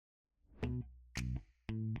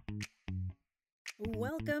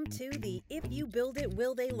Welcome to the If You Build It,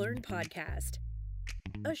 Will They Learn podcast,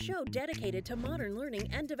 a show dedicated to modern learning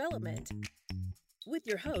and development, with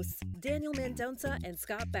your hosts, Daniel Mendonca and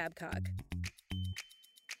Scott Babcock.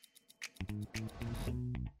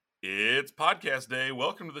 It's podcast day.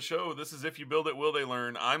 Welcome to the show. This is If You Build It, Will They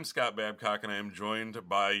Learn? I'm Scott Babcock, and I am joined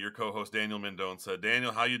by your co-host, Daniel Mendonca.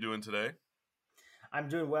 Daniel, how you doing today? I'm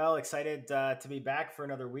doing well. Excited to be back for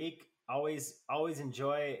another week. Always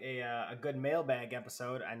enjoy a good mailbag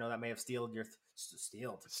episode. I know that may have stole your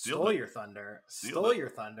thunder.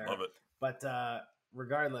 Love it. But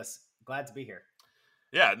regardless, glad to be here.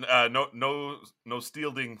 Yeah, no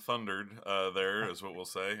stealing thundered there is what we'll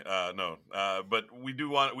say. But we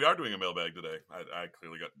are doing a mailbag today. I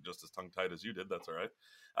clearly got just as tongue-tied as you did. That's all right.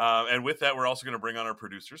 And with that, we're also going to bring on our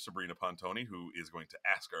producer, Sabrina Pontoni, who is going to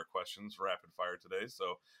ask our questions rapid fire today.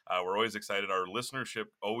 So we're always excited. Our listenership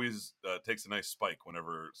always takes a nice spike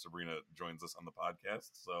whenever Sabrina joins us on the podcast.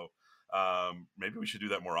 So maybe we should do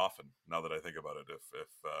that more often now that I think about it. If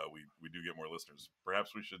we do get more listeners,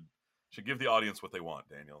 perhaps we should give the audience what they want,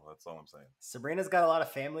 Daniel. That's all I'm saying. Sabrina's got a lot of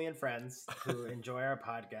family and friends who enjoy our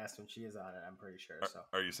podcast when she is on it, I'm pretty sure.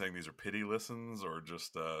 Are you saying these are pity listens or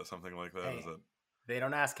just something like that? Hey, Is it? They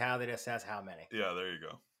don't ask how, they just ask how many. Yeah, there you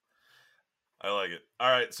go. I like it.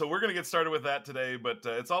 All right, so we're going to get started with that today, but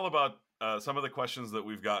it's all about some of the questions that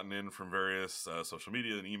we've gotten in from various social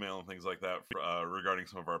media and email and things like that regarding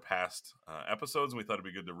some of our past episodes, and we thought it'd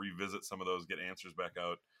be good to revisit some of those, get answers back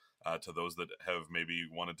out to those that have maybe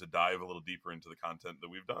wanted to dive a little deeper into the content that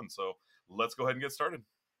we've done. So let's go ahead and get started.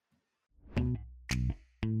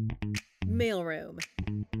 Mailroom.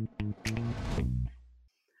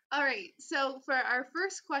 All right, so for our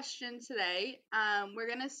first question today, we're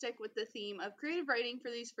going to stick with the theme of creative writing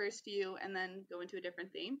for these first few and then go into a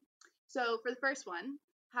different theme. So for the first one,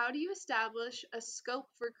 how do you establish a scope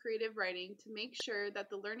for creative writing to make sure that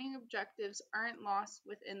the learning objectives aren't lost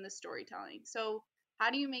within the storytelling? So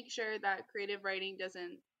how do you make sure that creative writing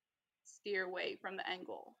doesn't steer away from the end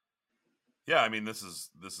goal? Yeah, I mean, this is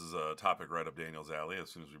a topic right up Daniel's alley. As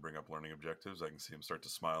soon as we bring up learning objectives, I can see him start to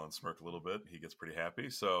smile and smirk a little bit. He gets pretty happy.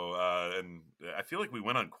 So, and I feel like we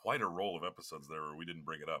went on quite a roll of episodes there where we didn't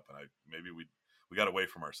bring it up, and maybe we got away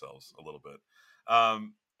from ourselves a little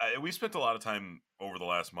bit. We spent a lot of time over the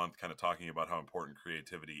last month kind of talking about how important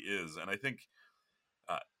creativity is, and I think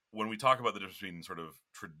when we talk about the difference between sort of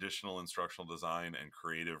traditional instructional design and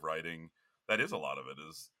creative writing, that is a lot of it.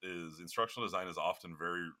 Is instructional design is often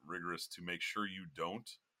very rigorous to make sure you don't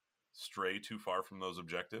stray too far from those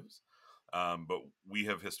objectives. But we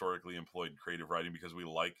have historically employed creative writing because we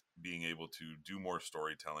like being able to do more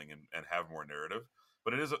storytelling and have more narrative.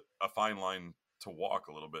 But it is a fine line to walk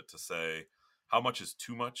a little bit to say how much is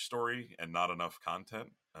too much story and not enough content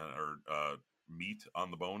or meat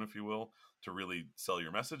on the bone, if you will, to really sell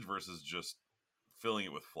your message versus just filling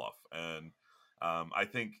it with fluff. And I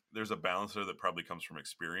think there's a balance there that probably comes from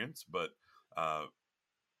experience, but I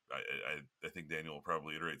think Daniel will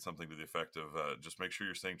probably iterate something to the effect of just make sure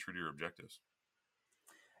you're staying true to your objectives.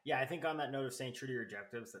 Yeah, I think on that note of staying true to your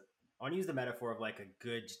objectives, I want to use the metaphor of like a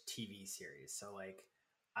good TV series. So like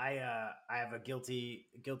I have a guilty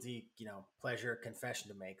pleasure confession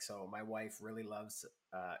to make. So my wife really loves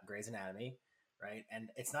Grey's Anatomy, right? And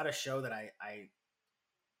it's not a show that I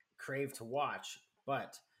crave to watch,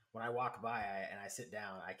 but when I walk by and I sit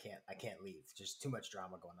down, I can't leave. Just too much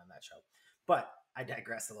drama going on that show. But I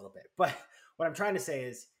digress a little bit. But what I'm trying to say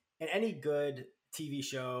is, in any good TV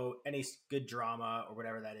show, any good drama or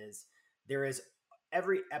whatever that is, there is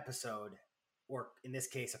every episode, or in this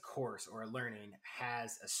case, a course or a learning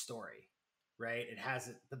has a story, right? It has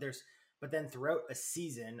it, but then throughout a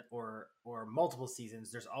season or multiple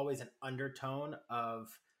seasons, there's always an undertone of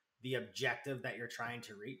the objective that you're trying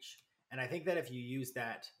to reach. And I think that if you use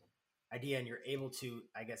that idea and you're able to,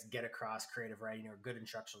 I guess, get across creative writing or good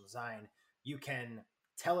instructional design, you can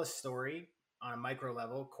tell a story on a micro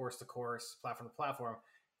level, course to course, platform to platform,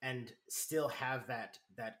 and still have that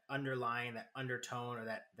underlying, that undertone or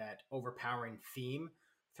that overpowering theme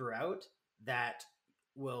throughout that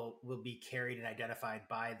will be carried and identified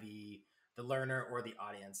by the learner or the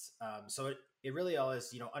audience. So it really all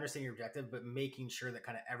is, understanding your objective, but making sure that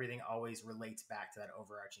kind of everything always relates back to that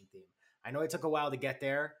overarching theme. I know it took a while to get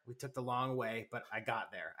there. We took the long way, but I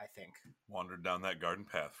got there, I think. Wandered down that garden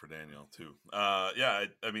path for Daniel, too. I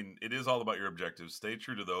mean, it is all about your objectives. Stay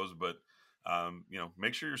true to those, but,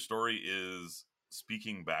 make sure your story is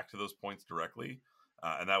speaking back to those points directly,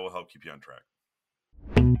 and that will help keep you on track.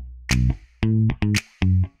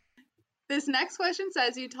 This next question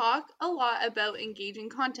says you talk a lot about engaging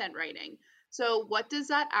content writing. So what does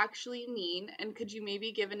that actually mean? And could you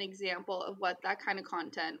maybe give an example of what that kind of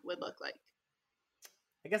content would look like?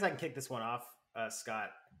 I guess I can kick this one off,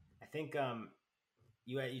 Scott. I think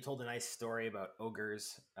you told a nice story about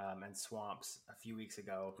ogres and swamps a few weeks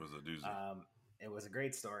ago. It was a doozy. It was a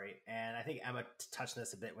great story, and I think Emma touched on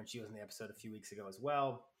this a bit when she was in the episode a few weeks ago as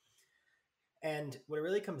well. And what it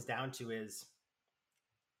really comes down to is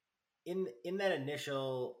in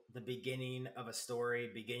that the beginning of a story,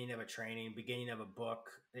 beginning of a training, beginning of a book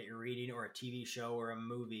that you're reading, or a TV show or a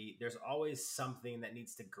movie, there's always something that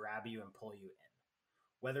needs to grab you and pull you in.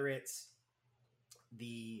 Whether it's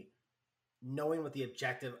the knowing what the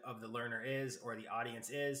objective of the learner is or the audience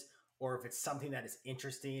is, or if it's something that is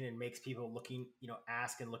interesting and makes people looking,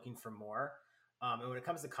 ask and looking for more. And when it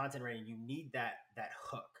comes to content writing, you need that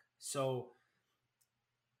hook. So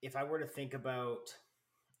if I were to think about,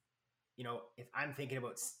 if I'm thinking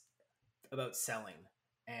about selling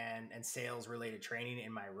and sales related training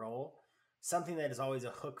in my role, something that is always a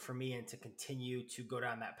hook for me and to continue to go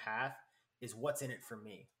down that path is what's in it for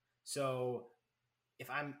me. So if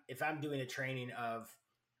I'm doing a training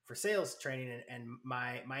for sales training and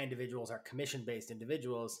my individuals are commission-based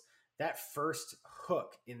individuals, that first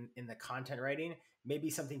hook in the content writing may be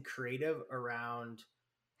something creative around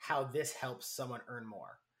how this helps someone earn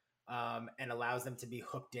more, and allows them to be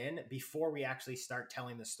hooked in before we actually start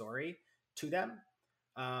telling the story to them.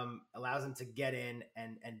 Allows them to get in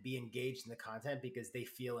and be engaged in the content because they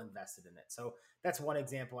feel invested in it. So that's one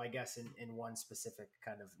example, I guess, in one specific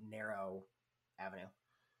kind of narrow avenue.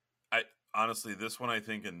 Honestly, this one I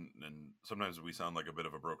think, and sometimes we sound like a bit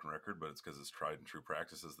of a broken record, but it's because it's tried and true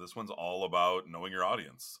practices. This one's all about knowing your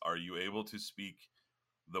audience. Are you able to speak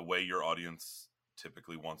the way your audience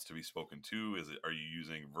typically wants to be spoken to? Are you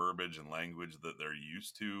using verbiage and language that they're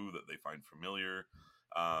used to, that they find familiar,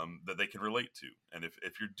 that they can relate to? And if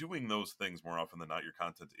you're doing those things more often than not, your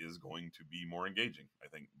content is going to be more engaging, I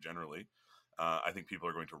think, generally. I think people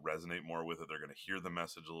are going to resonate more with it. They're going to hear the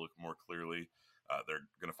message a little more clearly. They're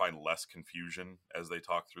going to find less confusion as they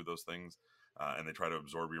talk through those things, and they try to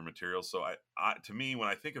absorb your material. So to me, when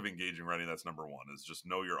I think of engaging writing, that's number one, is just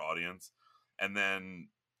know your audience. And then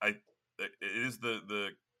it is the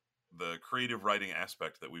creative writing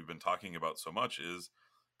aspect that we've been talking about so much, is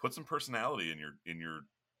put some personality in your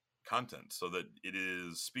content so that it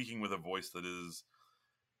is speaking with a voice that is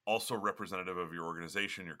also representative of your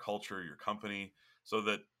organization, your culture, your company, so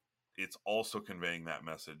that it's also conveying that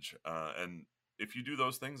message. And if you do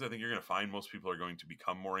those things, I think you're going to find most people are going to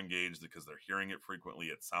become more engaged because they're hearing it frequently.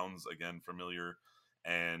 It sounds, again, familiar,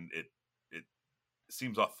 and it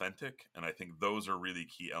seems authentic. And I think those are really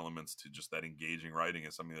key elements to just that engaging writing,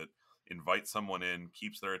 is something that invites someone in,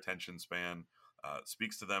 keeps their attention span,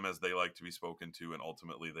 speaks to them as they like to be spoken to, and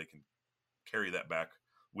ultimately they can carry that back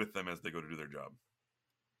with them as they go to do their job.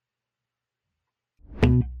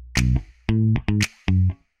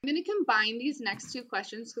 I'm going to combine these next two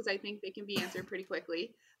questions because I think they can be answered pretty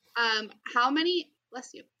quickly. How many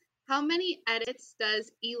edits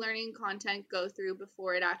does e-learning content go through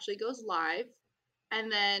before it actually goes live?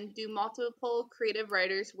 And then do multiple creative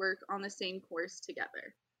writers work on the same course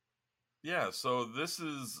together? Yeah, so this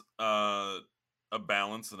is a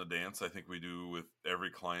balance and a dance. I think we do with every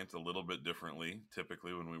client a little bit differently,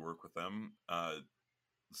 typically when we work with them.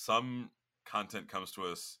 Some content comes to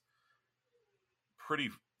us pretty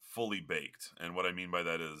fully baked. And what I mean by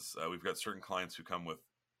that is we've got certain clients who come with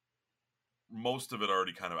most of it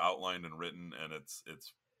already kind of outlined and written, and it's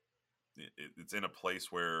in a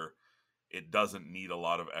place where it doesn't need a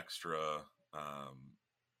lot of extra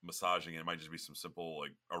massaging. It might just be some simple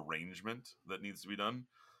like arrangement that needs to be done.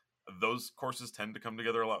 Those courses tend to come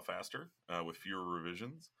together a lot faster with fewer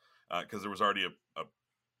revisions because there was already a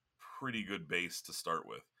pretty good base to start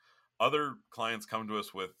with. Other clients come to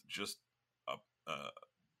us with just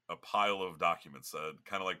a pile of documents,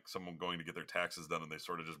 kind of like someone going to get their taxes done, and they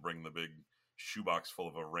sort of just bring the big shoebox full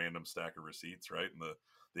of a random stack of receipts, right? And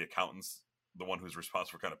the accountant's the one who's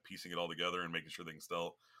responsible for kind of piecing it all together and making sure they can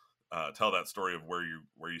still tell that story of where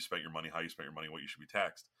you spent your money, how you spent your money, what you should be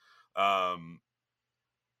taxed.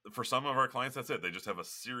 For some of our clients, that's it. They just have a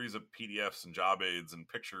series of PDFs and job aids and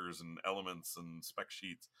pictures and elements and spec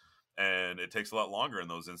sheets. And it takes a lot longer in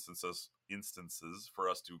those instances for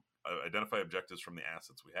us to identify objectives from the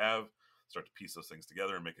assets we have, start to piece those things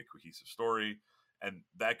together and make a cohesive story. And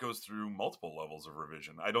that goes through multiple levels of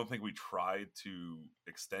revision. I don't think we try to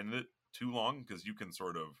extend it too long because you can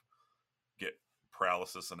sort of get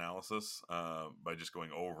paralysis analysis by just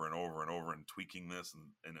going over and over and over and tweaking this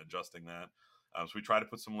and adjusting that. So we try to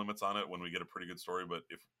put some limits on it when we get a pretty good story. But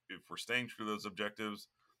if we're staying true to those objectives,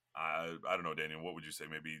 I don't know, Daniel, what would you say?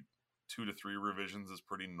 Maybe 2 to 3 revisions is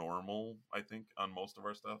pretty normal, I think, on most of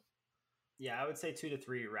our stuff. Yeah, I would say 2 to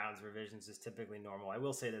 3 rounds of revisions is typically normal. I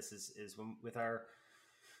will say this is when with our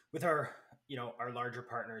our larger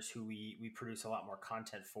partners who we produce a lot more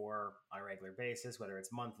content for on a regular basis, whether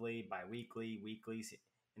it's monthly, bi-weekly, weekly.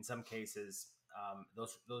 In some cases,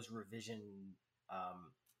 those revision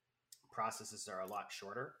processes are a lot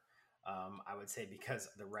shorter. I would say because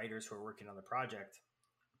the writers who are working on the project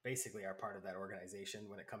basically are part of that organization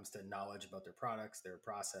when it comes to knowledge about their products, their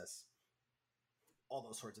process, all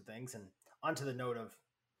those sorts of things. And onto the note of,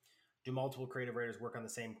 do multiple creative writers work on the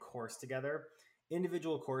same course together?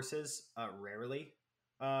 Individual courses, rarely.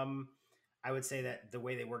 I would say that the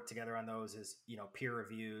way they work together on those is, peer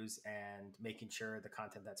reviews and making sure the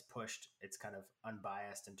content that's pushed, it's kind of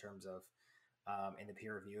unbiased in terms of in the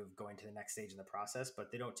peer review of going to the next stage in the process.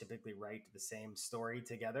 But they don't typically write the same story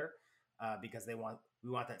together because we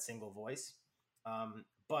want that single voice.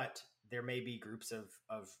 But there may be groups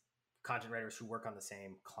of content writers who work on the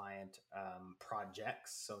same client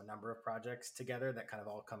projects, so a number of projects together that kind of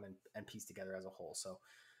all come and piece together as a whole. So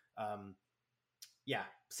yeah,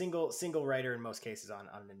 single writer in most cases on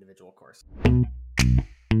an individual course.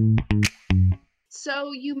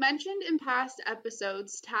 So you mentioned in past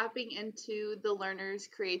episodes tapping into the learner's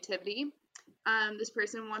creativity. This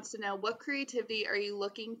person wants to know, what creativity are you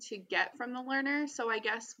looking to get from the learner? So I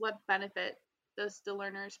guess what benefit does the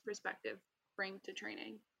learner's perspective bring to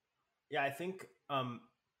training? Yeah, I think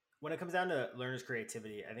when it comes down to learner's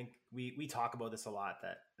creativity, I think we talk about this a lot,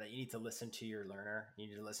 that you need to listen to your learner, you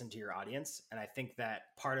need to listen to your audience. And I think that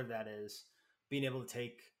part of that is being able to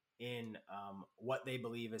take in what they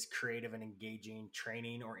believe is creative and engaging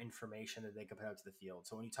training or information that they can put out to the field.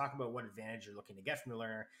 So when you talk about what advantage you're looking to get from the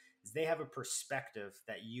learner, is they have a perspective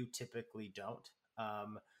that you typically don't.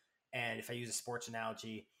 And if I use a sports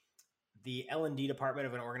analogy, the L&D department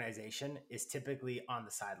of an organization is typically on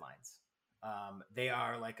the sidelines. They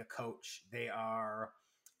are like a coach. They are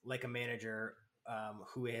like a manager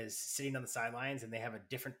who is sitting on the sidelines, and they have a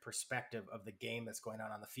different perspective of the game that's going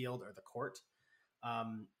on the field or the court.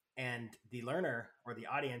 And the learner or the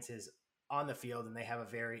audience is on the field, and they have a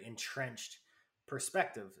very entrenched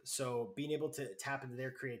perspective. So being able to tap into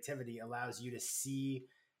their creativity allows you to see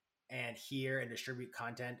and hear and distribute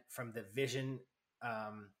content from the vision,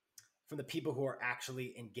 from the people who are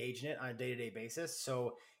actually engaged in it on a day-to-day basis.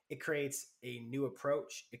 So it creates a new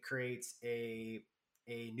approach. It creates a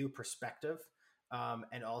new perspective,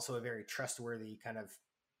 and also a very trustworthy kind of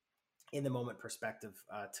in the moment perspective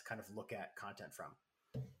to kind of look at content from.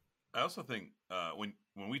 I also think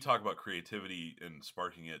when we talk about creativity and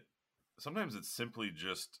sparking it, sometimes it's simply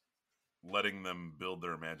just letting them build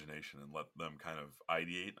their imagination and let them kind of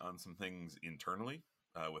ideate on some things internally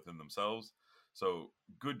within themselves. So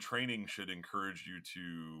good training should encourage you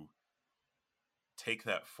to take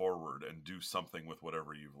that forward and do something with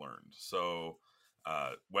whatever you've learned. So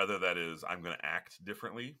whether that is, I'm going to act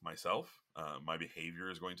differently myself, my behavior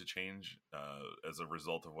is going to change as a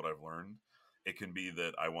result of what I've learned. It can be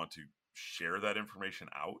that I want to share that information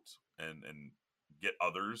out and get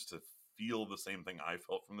others to feel the same thing I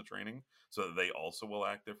felt from the training so that they also will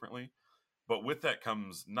act differently. But with that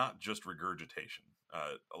comes not just regurgitation.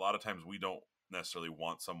 A lot of times we don't necessarily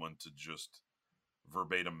want someone to just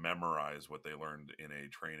verbatim memorize what they learned in a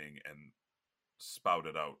training and spout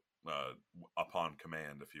it out upon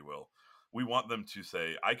command, if you will. We want them to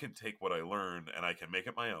say, I can take what I learned and I can make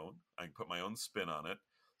it my own. I can put my own spin on it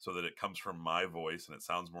so that it comes from my voice and it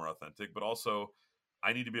sounds more authentic. But also,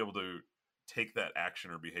 I need to be able to take that action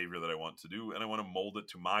or behavior that I want to do and I want to mold it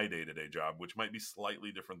to my day-to-day job, which might be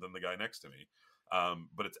slightly different than the guy next to me.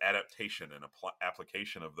 But it's adaptation and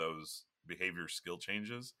application of those behavior skill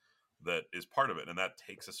changes that is part of it. And that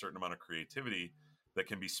takes a certain amount of creativity that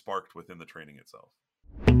can be sparked within the training itself.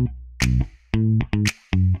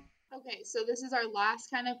 Okay, so this is our last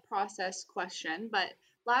kind of process question, but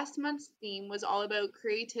last month's theme was all about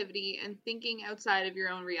creativity and thinking outside of your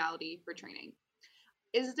own reality for training.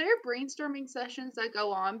 Is there brainstorming sessions that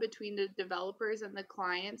go on between the developers and the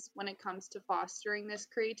clients when it comes to fostering this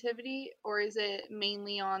creativity, or is it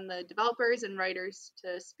mainly on the developers and writers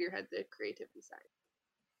to spearhead the creativity side?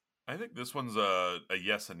 I think this one's a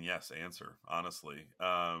yes and yes answer, honestly.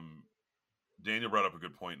 Daniel brought up a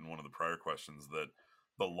good point in one of the prior questions that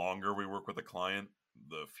the longer we work with a client,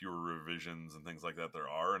 the fewer revisions and things like that there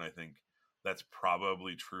are. And I think that's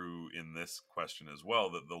probably true in this question as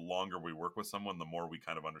well, that the longer we work with someone, the more we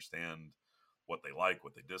kind of understand what they like,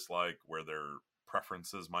 what they dislike, where their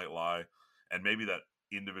preferences might lie. And maybe that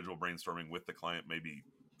individual brainstorming with the client maybe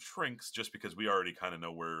shrinks just because we already kind of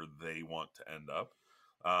know where they want to end up.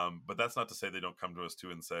 But that's not to say they don't come to us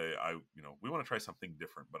too and say, we want to try something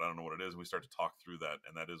different, but I don't know what it is. And we start to talk through that.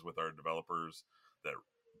 And that is with our developers that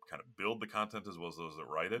kind of build the content as well as those that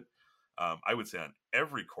write it. I would say on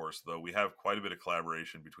every course, though, we have quite a bit of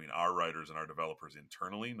collaboration between our writers and our developers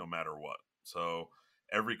internally, no matter what. So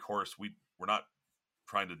every course, we're not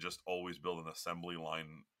trying to just always build an assembly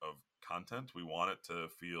line of content. We want it to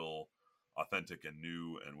feel authentic and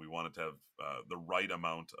new, and we want it to have the right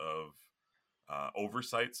amount of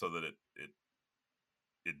oversight so that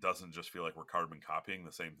it doesn't just feel like we're carbon copying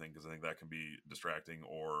the same thing, because I think that can be distracting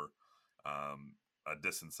or a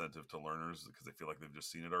disincentive to learners because they feel like they've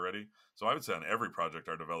just seen it already. So I would say on every project,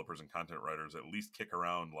 our developers and content writers at least kick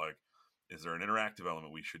around like, is there an interactive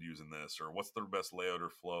element we should use in this, or what's the best layout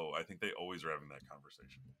or flow? I think they always are having that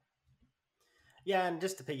conversation. Yeah, and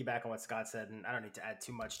just to piggyback on what Scott said, and I don't need to add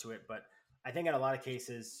too much to it, but I think in a lot of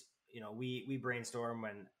cases, we brainstorm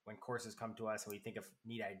when courses come to us and we think of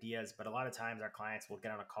neat ideas, but a lot of times our clients will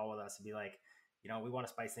get on a call with us and be like, we want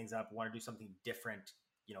to spice things up, we want to do something different,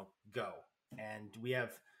 go. And we have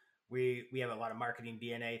a lot of marketing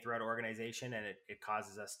DNA throughout our organization, and it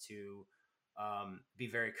causes us to be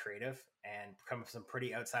very creative and come up with some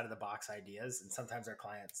pretty outside of the box ideas. And sometimes our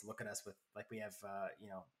clients look at us with like we have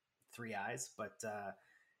three eyes, but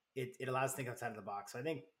it allows us to think outside of the box. So I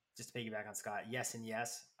think, just to piggyback on Scott, yes and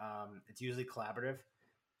yes. It's usually collaborative,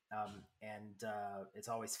 and it's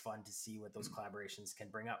always fun to see what those collaborations can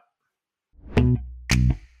bring up.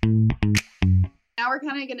 Now we're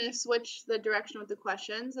kind of going to switch the direction with the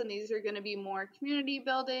questions, and these are going to be more community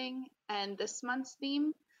building and this month's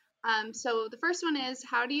theme. So the first one is,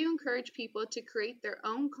 how do you encourage people to create their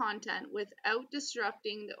own content without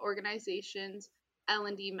disrupting the organization's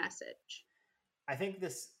L&D message? I think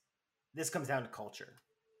this comes down to culture,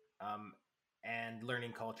 and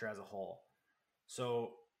learning culture as a whole.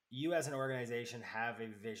 So you as an organization have a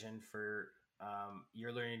vision for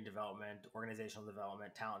your learning development, organizational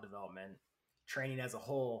development, talent development, training as a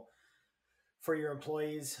whole for your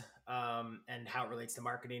employees, and how it relates to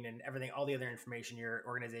marketing and everything, all the other information your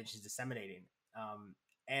organization is disseminating.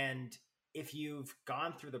 And if you've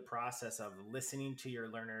gone through the process of listening to your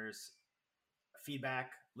learners'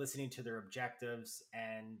 feedback, listening to their objectives,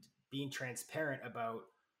 and being transparent about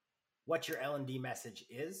what your L&D message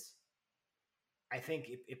is, I think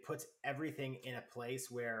it puts everything in a place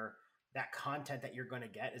where that content that you're going to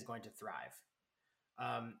get is going to thrive.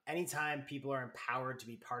 Anytime people are empowered to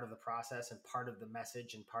be part of the process and part of the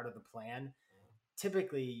message and part of the plan,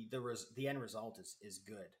 typically the end result is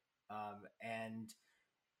good. And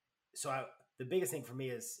so the biggest thing for me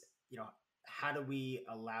is, how do we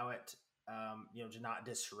allow it, to not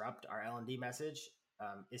disrupt our L&D message,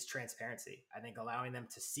 is transparency. I think allowing them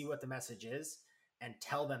to see what the message is and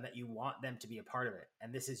tell them that you want them to be a part of it.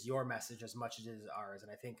 And this is your message as much as it is ours.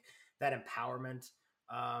 And I think that empowerment,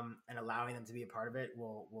 and allowing them to be a part of it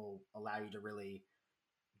will allow you to really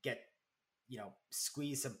get,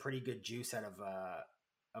 squeeze some pretty good juice out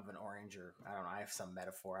of an orange, or I don't know, I have some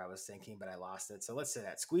metaphor I was thinking, but I lost it. So let's say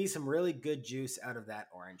that, squeeze some really good juice out of that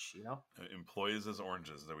orange, Employees as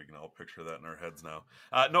oranges, that we can all picture that in our heads now.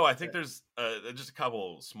 No, I think there's just a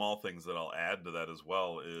couple small things that I'll add to that as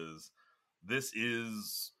well. Is this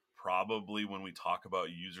is probably, when we talk about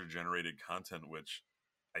user generated content, which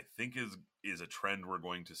I think is a trend we're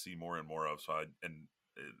going to see more and more of. So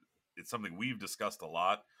it's something we've discussed a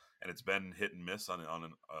lot, and it's been hit and miss on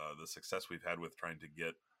the success we've had with trying to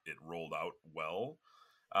get it rolled out well.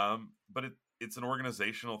 But it's an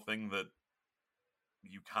organizational thing that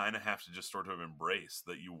you kind of have to just sort of embrace,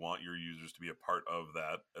 that you want your users to be a part of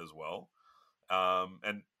that as well.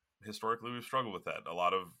 And historically, we've struggled with that. A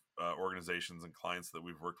lot of organizations and clients that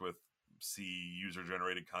we've worked with see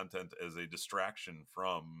user-generated content as a distraction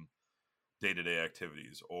from day-to-day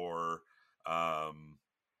activities, or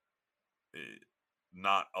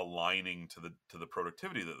not aligning to the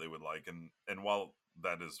productivity that they would like. And while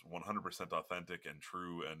that is 100% authentic and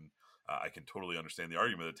true, and I can totally understand the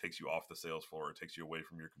argument, it takes you off the sales floor, it takes you away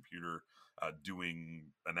from your computer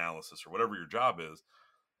doing analysis or whatever your job is,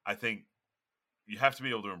 I think you have to be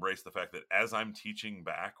able to embrace the fact that as I'm teaching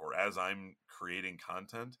back or as I'm creating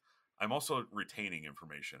content, I'm also retaining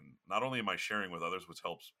information. Not only am I sharing with others, which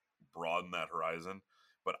helps broaden that horizon,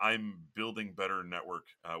 but I'm building better network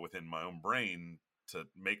within my own brain to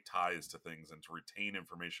make ties to things and to retain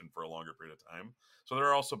information for a longer period of time. So there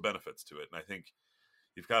are also benefits to it. And I think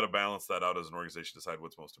you've got to balance that out as an organization, decide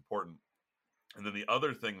what's most important. And then the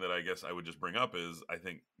other thing that I guess I would just bring up is, I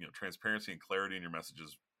think, transparency and clarity in your message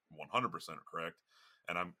is 100% correct.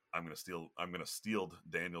 And I'm going to steal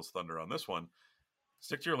Daniel's thunder on this one.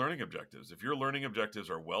 Stick to your learning objectives. If your learning objectives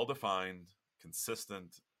are well defined,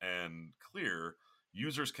 consistent and clear,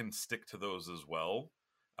 users can stick to those as well,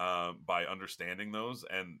 by understanding those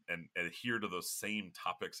and adhere to those same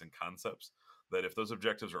topics and concepts. That if those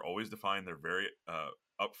objectives are always defined, they're very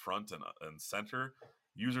upfront and center,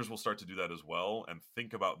 users will start to do that as well and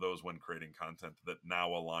think about those when creating content that now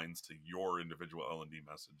aligns to your individual L&D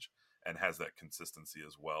message and has that consistency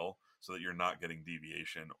as well, so that you're not getting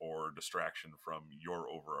deviation or distraction from your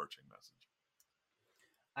overarching message.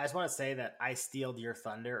 I just want to say that "I stealed your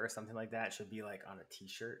thunder" or something like that should be like on a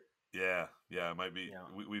t-shirt. Yeah, it might be.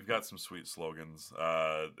 We've got some sweet slogans,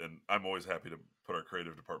 and I'm always happy to put our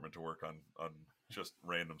creative department to work on just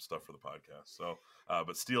random stuff for the podcast. So,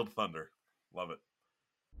 but stealed thunder, love it.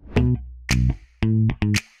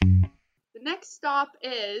 The next stop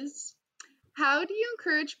is, how do you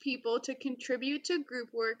encourage people to contribute to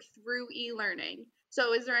group work through e-learning?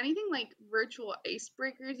 So is there anything like virtual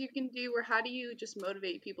icebreakers you can do, or how do you just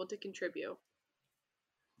motivate people to contribute?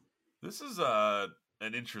 This is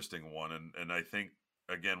an interesting one. And I think,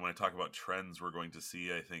 again, when I talk about trends we're going to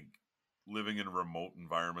see, I think living in remote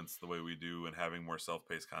environments the way we do and having more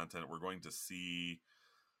self-paced content, we're going to see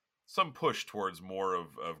some push towards more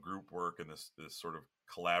of group work, and this sort of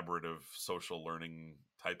collaborative social learning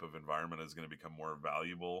type of environment is going to become more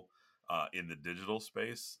valuable in the digital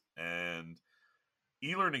space. And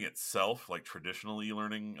e-learning itself, like traditional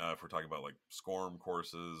e-learning, if we're talking about like SCORM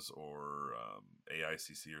courses or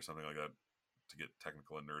AICC or something like that, to get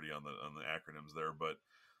technical and nerdy on the acronyms there, but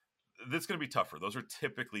that's going to be tougher. Those are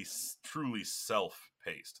typically truly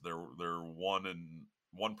self-paced. They're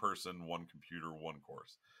one person, one computer, one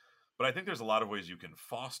course. But I think there's a lot of ways you can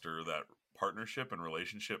foster that partnership and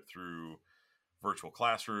relationship through virtual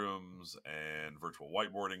classrooms and virtual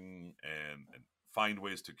whiteboarding, and find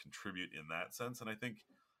ways to contribute in that sense. And I think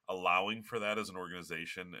allowing for that as an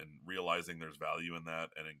organization and realizing there's value in that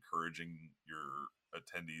and encouraging your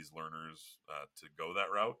attendees, learners to go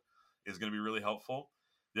that route is going to be really helpful.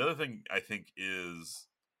 The other thing I think is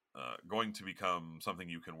going to become something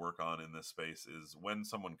you can work on in this space is when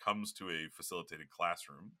someone comes to a facilitated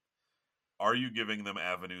classroom, are you giving them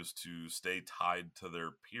avenues to stay tied to their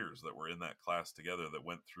peers that were in that class together, that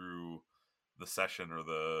went through the session or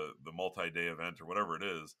the multi-day event or whatever it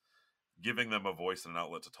is, giving them a voice and an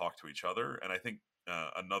outlet to talk to each other? And I think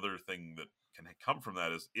another thing that can come from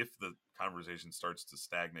that is if the conversation starts to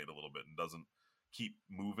stagnate a little bit and doesn't keep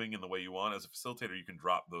moving in the way you want, as a facilitator, you can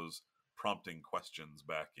drop those prompting questions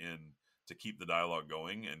back in to keep the dialogue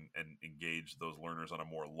going and engage those learners on a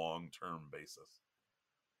more long-term basis.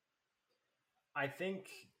 I think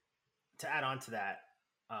to add on to that,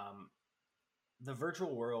 the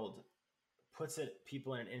virtual world puts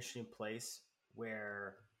people in an interesting place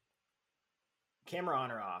where camera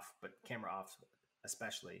on or off, but camera off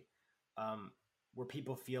especially, where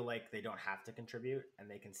people feel like they don't have to contribute and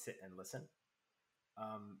they can sit and listen.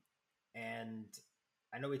 And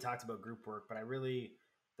I know we talked about group work, but I really,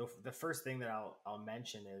 the first thing that I'll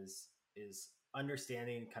mention is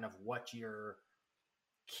understanding kind of what your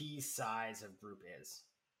key size of group is.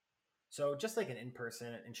 So just like an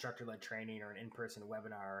in-person instructor-led training or an in-person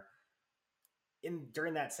webinar,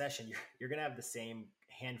 during that session, you're going to have the same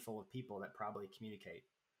handful of people that probably communicate,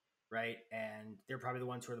 right? And they're probably the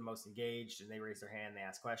ones who are the most engaged, and they raise their hand, they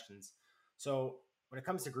ask questions. So when it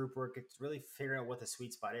comes to group work, it's really figuring out what the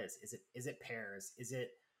sweet spot is. Is it pairs? Is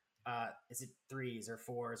it threes or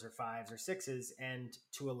fours or fives or sixes? And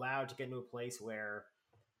to get into a place where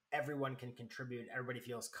everyone can contribute, everybody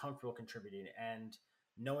feels comfortable contributing, and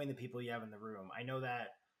knowing the people you have in the room. I know that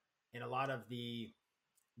in a lot of the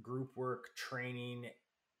group work training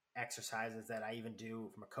exercises that I even do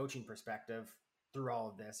from a coaching perspective through all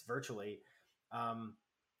of this virtually,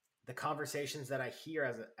 the conversations that I hear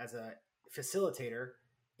as a facilitator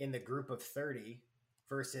in the group of 30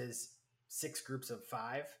 versus 6 groups of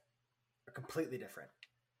 5 are completely different.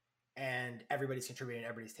 And everybody's contributing,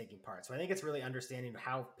 everybody's taking part. So I think it's really understanding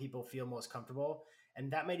how people feel most comfortable. And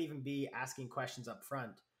that might even be asking questions up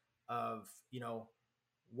front of,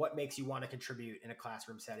 what makes you want to contribute in a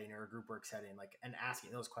classroom setting or a group work setting, and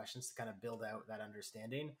asking those questions to kind of build out that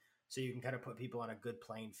understanding. So you can kind of put people on a good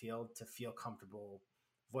playing field to feel comfortable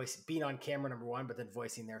being on camera, number one, but then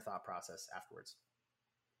voicing their thought process afterwards.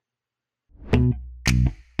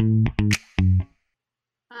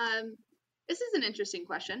 This is an interesting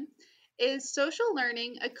question. Is social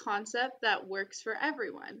learning a concept that works for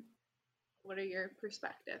everyone? What are your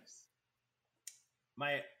perspectives?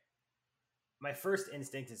 My first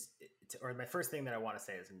instinct is, or my first thing that I want to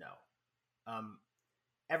say is no.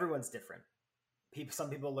 Everyone's different. Some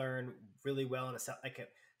people learn really well in a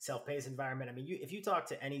self-paced environment. I mean, if you talk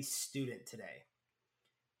to any student today,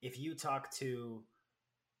 if you talk to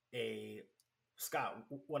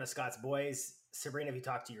one of Scott's boys, Sabrina, if you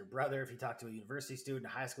talk to your brother, if you talk to a university student, a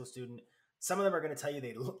high school student, some of them are going to tell you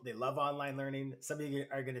they love online learning. Some of you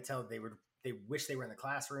are going to tell they wish they were in the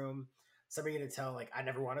classroom. Some are going to tell, like, I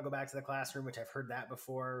never want to go back to the classroom, which I've heard that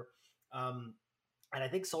before. And I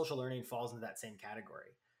think social learning falls into that same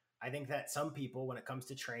category. I think that some people, when it comes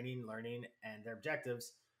to training, learning, and their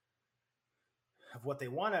objectives of what they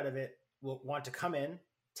want out of it, will want to come in,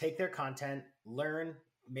 take their content, learn,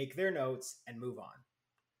 make their notes, and move on.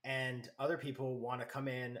 And other people want to come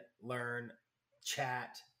in, learn,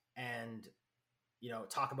 chat, and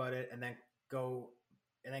talk about it, and then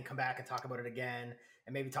come back and talk about it again,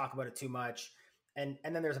 and maybe talk about it too much, and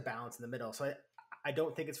then there's a balance in the middle. So I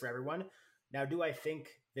don't think it's for everyone. Now, do I think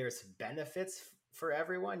there's benefits for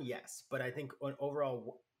everyone? Yes, but I think an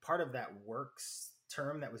overall part of that works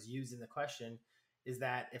term that was used in the question is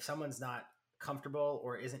that if someone's not comfortable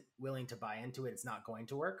or isn't willing to buy into it, it's not going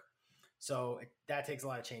to work. So that takes a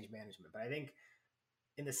lot of change management. But I think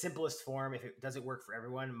in the simplest form, if it doesn't work for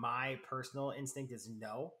everyone, my personal instinct is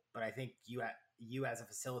no. But I think you as a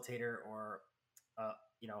facilitator or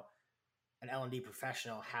an L&D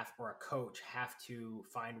professional or a coach have to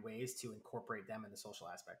find ways to incorporate them in the social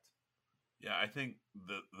aspect. Yeah, I think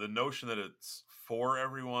the notion that it's for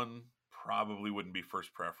everyone probably wouldn't be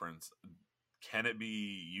first preference. Can it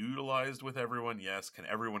be utilized with everyone? Yes. Can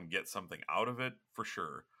everyone get something out of it? For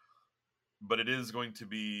sure. But it is going to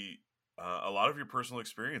be a lot of your personal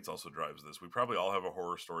experience also drives this. We probably all have a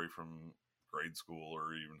horror story from grade school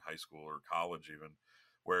or even high school or college even,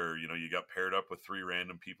 where, you got paired up with 3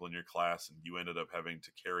 random people in your class and you ended up having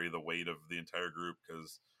to carry the weight of the entire group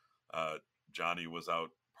because Johnny was out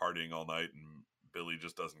partying all night and Billy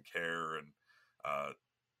just doesn't care. And,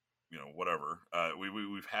 whatever.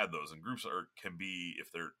 We've had those, and groups can be,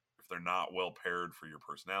 if they're not well paired for your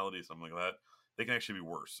personality, something like that, they can actually be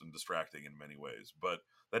worse and distracting in many ways. But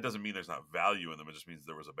that doesn't mean there's not value in them. It just means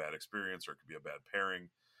there was a bad experience, or it could be a bad pairing.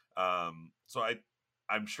 So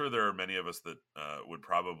I'm sure there are many of us that would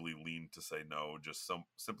probably lean to say no, just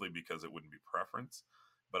simply because it wouldn't be preference.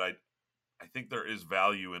 But I think there is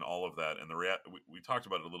value in all of that. And we talked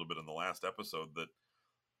about it a little bit in the last episode, that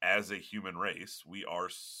as a human race, we are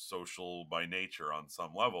social by nature on some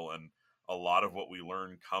level. And a lot of what we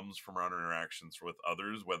learn comes from our interactions with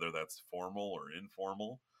others, whether that's formal or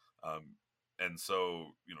informal. And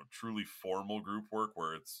so, truly formal group work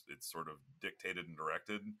where it's sort of dictated and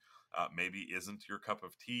directed, maybe isn't your cup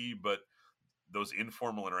of tea, but those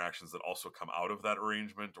informal interactions that also come out of that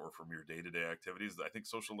arrangement or from your day-to-day activities, I think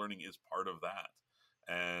social learning is part of that.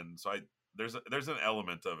 And so there's an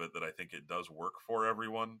element of it that I think it does work for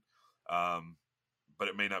everyone, but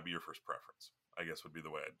it may not be your first preference, I guess would be the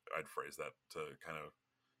way I'd phrase that, to kind of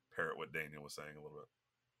parrot what Daniel was saying a little bit.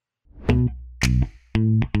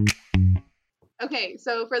 Okay,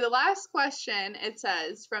 so for the last question, it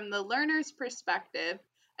says, from the learner's perspective,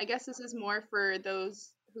 I guess this is more for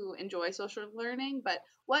those who enjoy social learning, but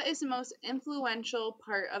what is the most influential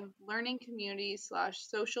part of learning community /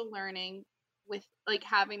 social learning with, like,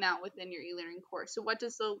 having that within your e-learning course? So what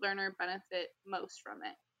does the learner benefit most from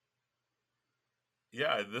it?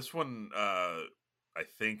 Yeah, this one I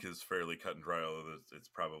think is fairly cut and dry, although it's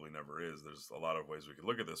probably never is. There's a lot of ways we could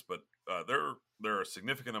look at this, but there are a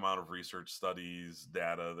significant amount of research, studies,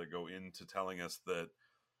 data that go into telling us that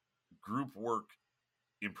group work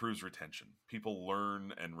improves retention. People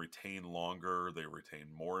learn and retain longer. They retain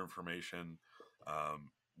more information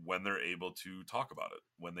when they're able to talk about it,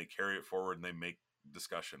 when they carry it forward and they make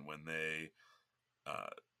discussion, when they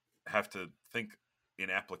have to think in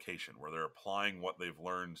application, where they're applying what they've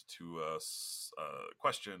learned to a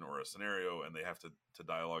question or a scenario, and they have to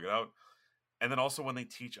dialogue it out. And then also when they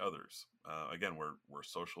teach others. Again, we're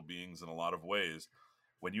social beings in a lot of ways.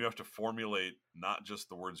 When you have to formulate not just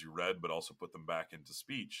the words you read, but also put them back into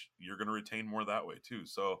speech, you're going to retain more that way too.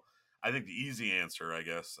 So I think the easy answer, I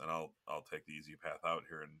guess, and I'll take the easy path out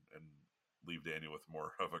here and leave Daniel with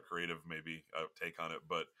more of a creative maybe take on it,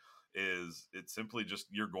 but it's simply just,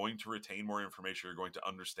 you're going to retain more information. You're going to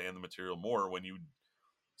understand the material more when you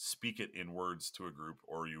speak it in words to a group,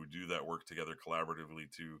 or you do that work together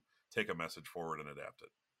collaboratively to take a message forward and adapt it.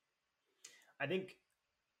 I think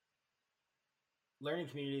learning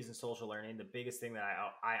communities and social learning, the biggest thing that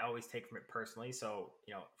I always take from it personally. So,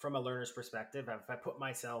 from a learner's perspective, if I put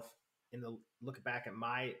myself look back at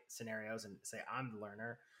my scenarios and say I'm the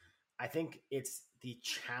learner, I think it's the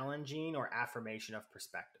challenging or affirmation of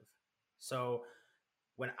perspective. So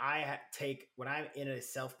when I'm in a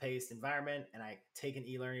self-paced environment and I take an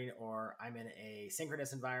e-learning, or I'm in a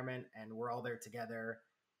synchronous environment and we're all there together,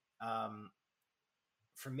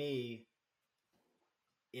 for me,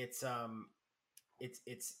 it's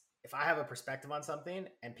if I have a perspective on something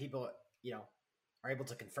and people, are able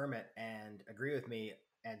to confirm it and agree with me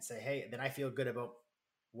and say, hey, then I feel good about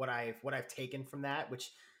what I've taken from that,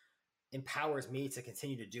 which empowers me to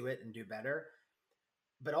continue to do it and do better.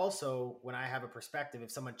 But also when I have a perspective,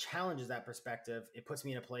 if someone challenges that perspective, it puts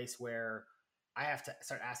me in a place where I have to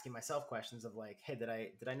start asking myself questions of like, hey, did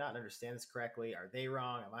I not understand this correctly? Are they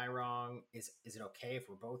wrong? Am I wrong? Is it okay if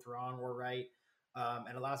we're both wrong or right?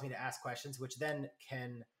 And allows me to ask questions, which then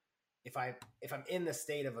can, if I'm in the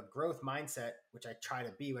state of a growth mindset, which I try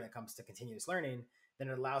to be when it comes to continuous learning, then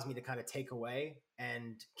it allows me to kind of take away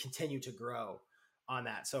and continue to grow on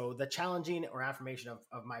that. So the challenging or affirmation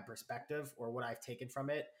of my perspective or what I've taken from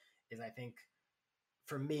it is, I think,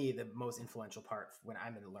 for me, the most influential part when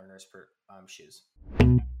I'm in the learner's shoes.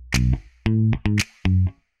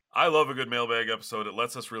 I love a good mailbag episode. It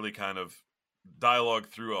lets us really kind of dialogue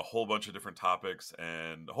through a whole bunch of different topics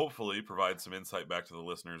and hopefully provide some insight back to the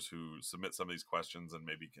listeners who submit some of these questions and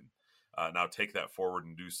maybe can now take that forward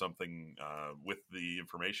and do something with the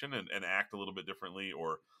information and act a little bit differently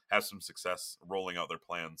or have some success rolling out their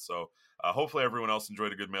plans. So hopefully everyone else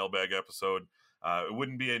enjoyed a good mailbag episode. It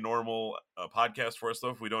wouldn't be a normal podcast for us, though,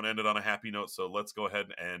 if we don't end it on a happy note. So let's go ahead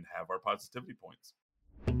and have our positivity points.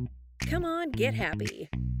 Come on, get happy.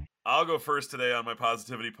 I'll go first today on my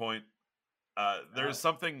positivity point. There's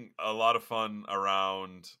something a lot of fun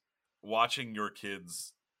around watching your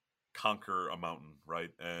kids conquer a mountain, right?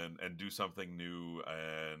 And do something new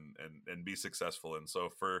and be successful. And so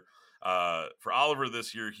for Oliver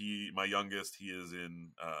this year, my youngest, he is in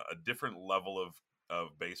a different level of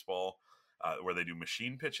baseball where they do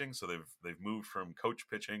machine pitching. So they've moved from coach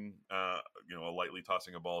pitching, lightly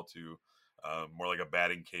tossing a ball to more like a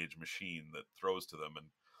batting cage machine that throws to them. And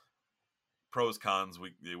pros, cons,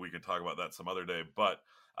 we can talk about that some other day, but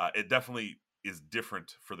it definitely is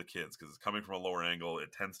different for the kids because it's coming from a lower angle.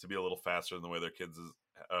 It tends to be a little faster than the way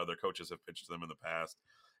their coaches have pitched to them in the past.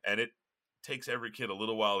 And it takes every kid a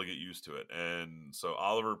little while to get used to it. And so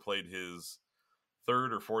Oliver played his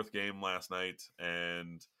third or fourth game last night.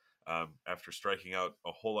 And after striking out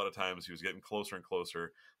a whole lot of times, he was getting closer and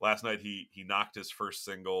closer. Last night, he knocked his first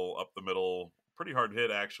single up the middle. Pretty hard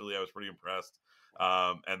hit, actually. I was pretty impressed.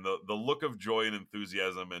 And the look of joy and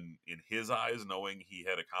enthusiasm in his eyes, knowing he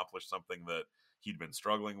had accomplished something that he'd been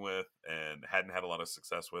struggling with and hadn't had a lot of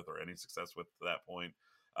success with or any success with to that point.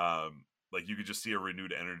 Like you could just see a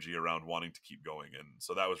renewed energy around wanting to keep going. And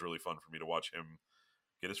so that was really fun for me to watch him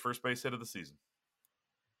get his first base hit of the season.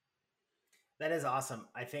 That is awesome.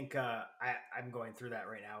 I think I'm going through that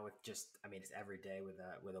right now with it's every day with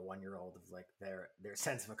a 1-year-old of like their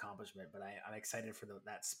sense of accomplishment. But I'm excited for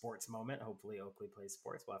that sports moment. Hopefully Oakley plays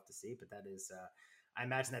sports. We'll have to see. But that is, I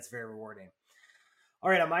imagine that's very rewarding. All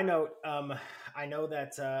right. On my note, I know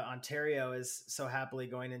that Ontario is so happily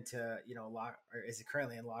going into is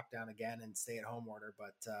currently in lockdown again and stay-at-home order.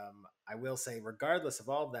 But I will say, regardless of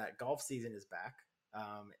all of that, golf season is back.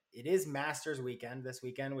 It is Masters weekend this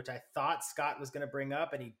weekend, which I thought Scott was going to bring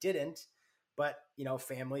up and he didn't, but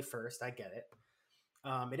family first, I get it.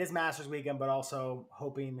 It is Masters weekend, but also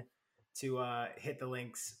hoping to hit the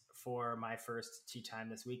links for my first tee time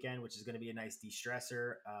this weekend, which is going to be a nice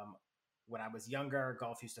de-stressor. When I was younger,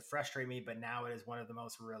 golf used to frustrate me, but now it is one of the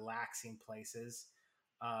most relaxing places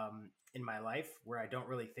in my life where I don't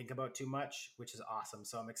really think about too much, which is awesome.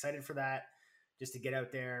 So I'm excited for that, just to get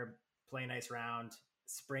out there, play a nice round.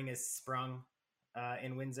 Spring is sprung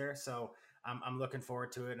in Windsor, so I'm looking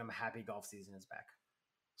forward to it, and I'm happy golf season is back.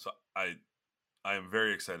 So I am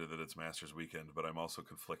very excited that it's Masters weekend, but I'm also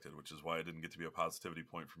conflicted, which is why it didn't get to be a positivity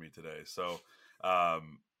point for me today. So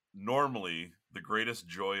normally, the greatest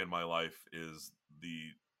joy in my life is the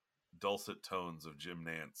dulcet tones of Jim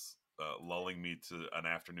Nantz lulling me to an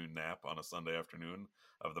afternoon nap on a Sunday afternoon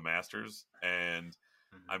of the Masters, and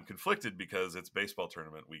I'm conflicted because it's baseball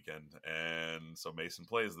tournament weekend. And so Mason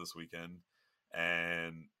plays this weekend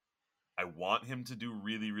and I want him to do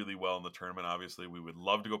really, really well in the tournament. Obviously we would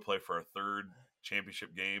love to go play for our third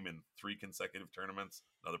championship game in 3 consecutive tournaments,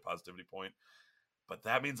 another positivity point, but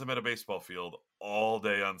that means I'm at a baseball field all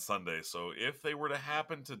day on Sunday. So if they were to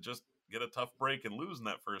happen to just get a tough break and lose in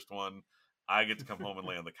that first one, I get to come home and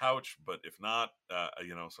lay on the couch. But if not,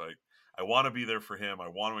 so I want to be there for him. I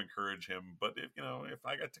want to encourage him. But if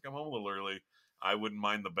I got to come home a little early, I wouldn't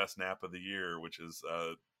mind the best nap of the year, which is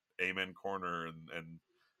Amen Corner and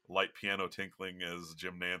light piano tinkling as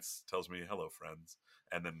Jim Nantz tells me, "Hello, friends,"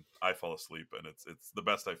 and then I fall asleep, and it's the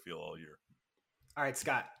best I feel all year. All right,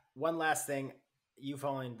 Scott. One last thing. You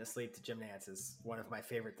falling asleep to Jim Nantz is one of my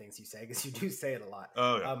favorite things you say because you do say it a lot.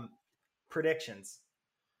 Oh yeah. Predictions.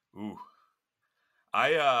 Ooh.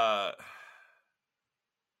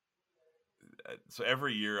 So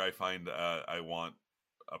every year I find I want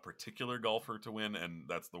a particular golfer to win, and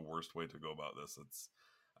that's the worst way to go about this. It's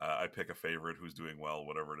I pick a favorite who's doing well,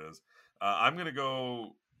 whatever it is. I'm gonna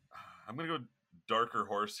go darker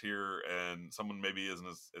horse here, and someone maybe isn't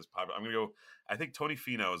as popular. I'm gonna go. I think Tony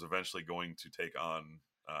Finau is eventually going to take on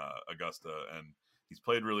Augusta, and he's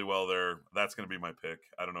played really well there. That's gonna be my pick.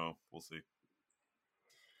 I don't know. We'll see.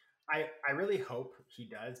 I really hope he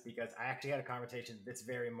does, because I actually had a conversation this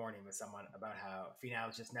very morning with someone about how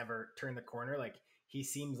Finau's just never turned the corner. Like, he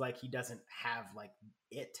seems like he doesn't have like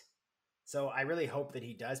it. So I really hope that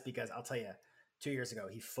he does, because I'll tell you, 2 years ago,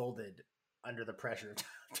 he folded under the pressure of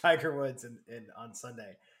Tiger Woods on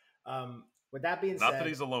Sunday. With that being said, not that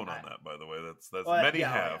he's alone on that, by the way. That's well, many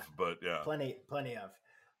have, but yeah, plenty of.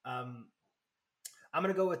 I'm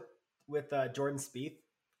gonna go with Jordan Spieth.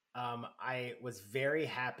 I was very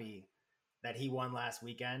happy that he won last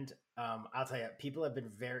weekend. I'll tell you, people have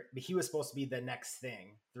been he was supposed to be the next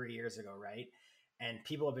thing 3 years ago, right? And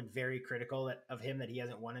people have been very critical of him, that he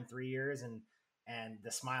hasn't won in 3 years, and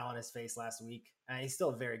the smile on his face last week. And he's still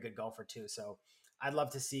a very good golfer too. So I'd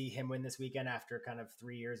love to see him win this weekend after kind of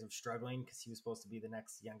 3 years of struggling, because he was supposed to be the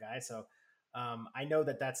next young guy. So I know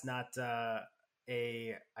that that's not a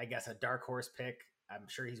dark horse pick. I'm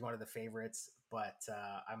sure he's one of the favorites, but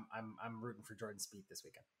I'm rooting for Jordan Spieth this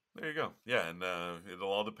weekend. There you go. Yeah, and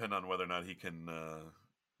it'll all depend on whether or not he can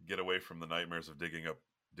get away from the nightmares of digging a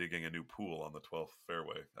new pool on the 12th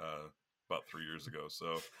fairway about 3 years ago.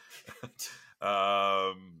 So,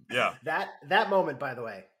 yeah. That moment, by the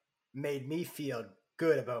way, made me feel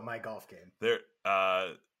good about my golf game. There,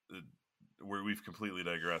 we've completely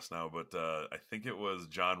digressed now, but I think it was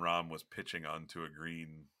John Rahm was pitching onto a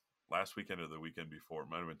green last weekend or the weekend before. It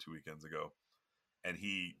might have been 2 weekends ago. And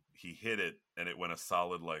he hit it, and it went a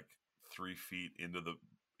solid like 3 feet into the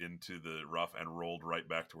rough and rolled right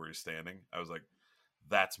back to where he's standing. I was like,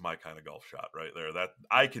 that's my kind of golf shot right there. That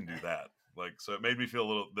I can do that. Like, so it made me feel a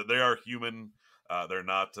little that they are human. They're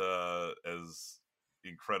not as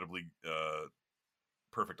incredibly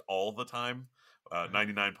perfect all the time.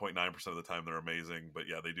 99.9% of the time they're amazing, but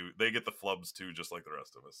yeah, they get the flubs too, just like the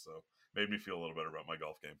rest of us. So made me feel a little better about my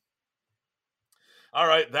golf game. All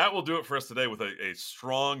right, that will do it for us today with a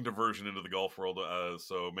strong diversion into the golf world.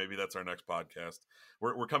 So maybe that's our next podcast.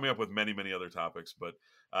 We're coming up with many, many other topics, but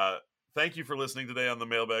thank you for listening today on the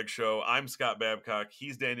Mailbag Show. I'm Scott Babcock.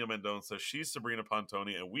 He's Daniel Mendonça. She's Sabrina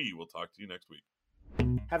Pontoni, and we will talk to you next week.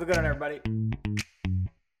 Have a good one, everybody.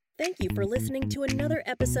 Thank you for listening to another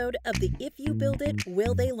episode of the If You Build It,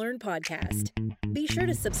 Will They Learn podcast. Be sure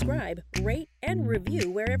to subscribe, rate, and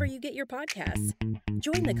review wherever you get your podcasts.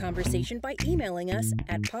 Join the conversation by emailing us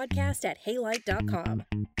at podcast@haylight.com.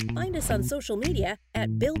 Find us on social media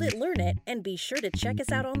at Build It, Learn It, and be sure to check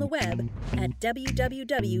us out on the web at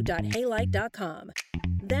www.haylight.com.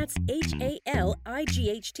 That's HALIGHT.com.